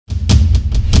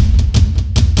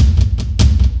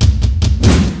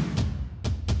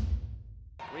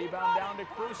rebound down to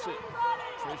Cruson.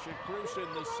 Trisha Cruson,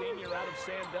 the senior out of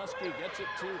Sandusky, gets it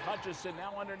to Hutchison.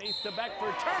 Now underneath to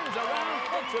Beckford. Turns around,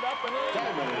 puts it up and in,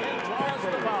 and draws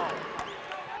the foul.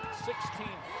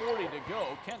 16:40 to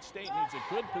go. Kent State needs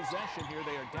a good possession here.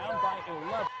 They are down by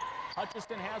 11.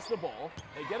 Hutchison has the ball.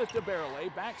 They get it to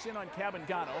Barrelay. Backs in on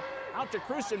Cabangano. Out to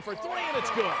Cruson for three, and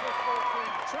it's good.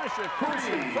 Trisha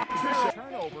Cruson from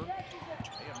turnover.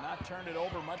 They have not turned it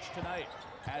over much tonight.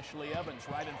 Ashley Evans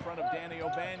right in front of Danny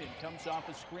O'Banion. Comes off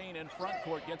a screen in front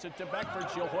court. Gets it to Beckford.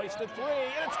 She'll hoist a three,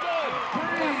 and it's good.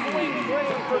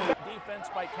 Defense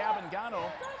by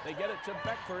Cabangano. They get it to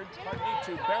Beckford.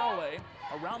 To Barrelay.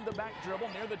 Around the back dribble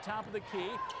near the top of the key.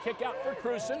 Kick out for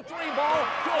Cruson. Three ball.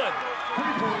 Good.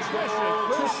 Trisha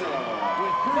Cruson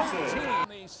with 13 on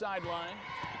the sideline.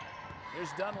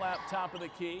 Here's Dunlap, top of the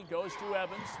key. Goes to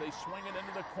Evans. They swing it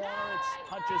into the corner. It's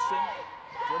Hutchison.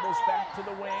 Dribbles back to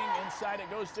the wing. Inside it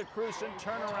goes to Cruson.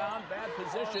 Turnaround. Bad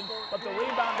position. But the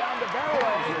rebound down to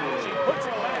Barrelay. She puts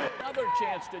it back. Another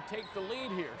chance to take the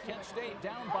lead here. Kent State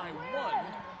down by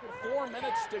 1. 4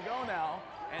 minutes to go now.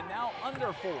 And now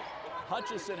under 4.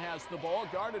 Hutchison has the ball,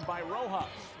 guarded by Rojas.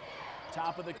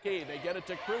 Top of the key. They get it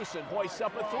to Cruson. Hoists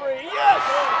up a three. Yes!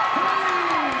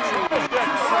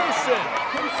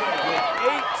 Cruson with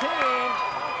 18.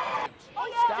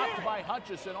 Stopped by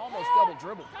Hutchison, almost double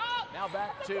dribbled. Now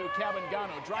back to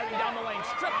Cabangano, driving down the lane,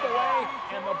 stripped away,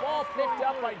 and the ball picked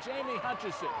up by Jamie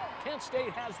Hutchison. Kent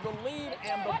State has the lead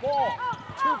and the ball.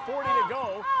 2:40 to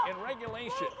go in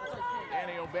regulation.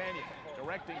 Danny O'Banion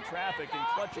directing traffic and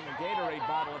clutching a Gatorade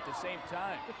bottle at the same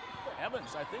time.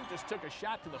 Evans, I think, just took a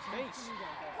shot to the face.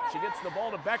 She gets the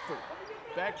ball to Beckford.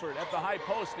 Beckford at the high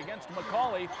post against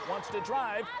McCauley, wants to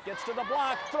drive, gets to the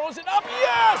block, throws it up,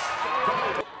 yes!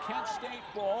 Kent State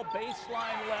ball,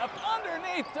 baseline left,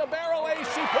 underneath to Barrelay,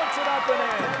 she puts it up and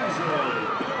in.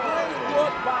 Great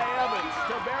look by Evans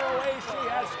to Barrelay, she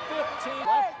has 15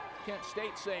 left. Kent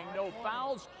State saying no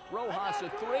fouls. Rojas a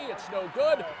three, it's no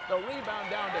good. The rebound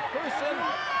down to Cruson.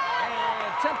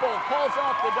 And Temple calls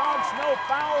off the Dogs. No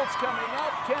fouls coming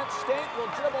up. Kent State will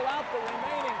dribble out the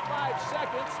remaining 5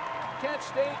 seconds. Kent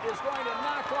State is going to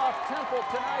knock off Temple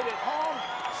tonight at home.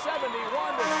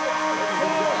 71 to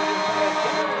 62.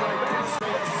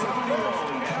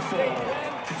 Kent State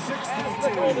win as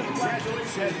the Golden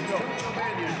Flashes head coach.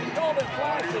 The Golden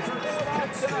Flashes finish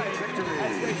off tonight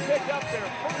as they pick up their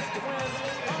first win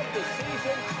of the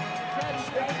season. Kent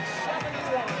State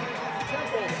 71,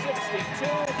 Temple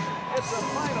 62. It's the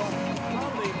final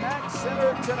from the Mack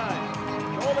Center tonight.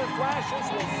 Golden Flashes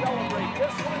will celebrate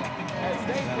this one as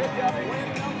they pick up win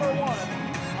number 1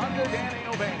 under Danny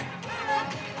O'Banion.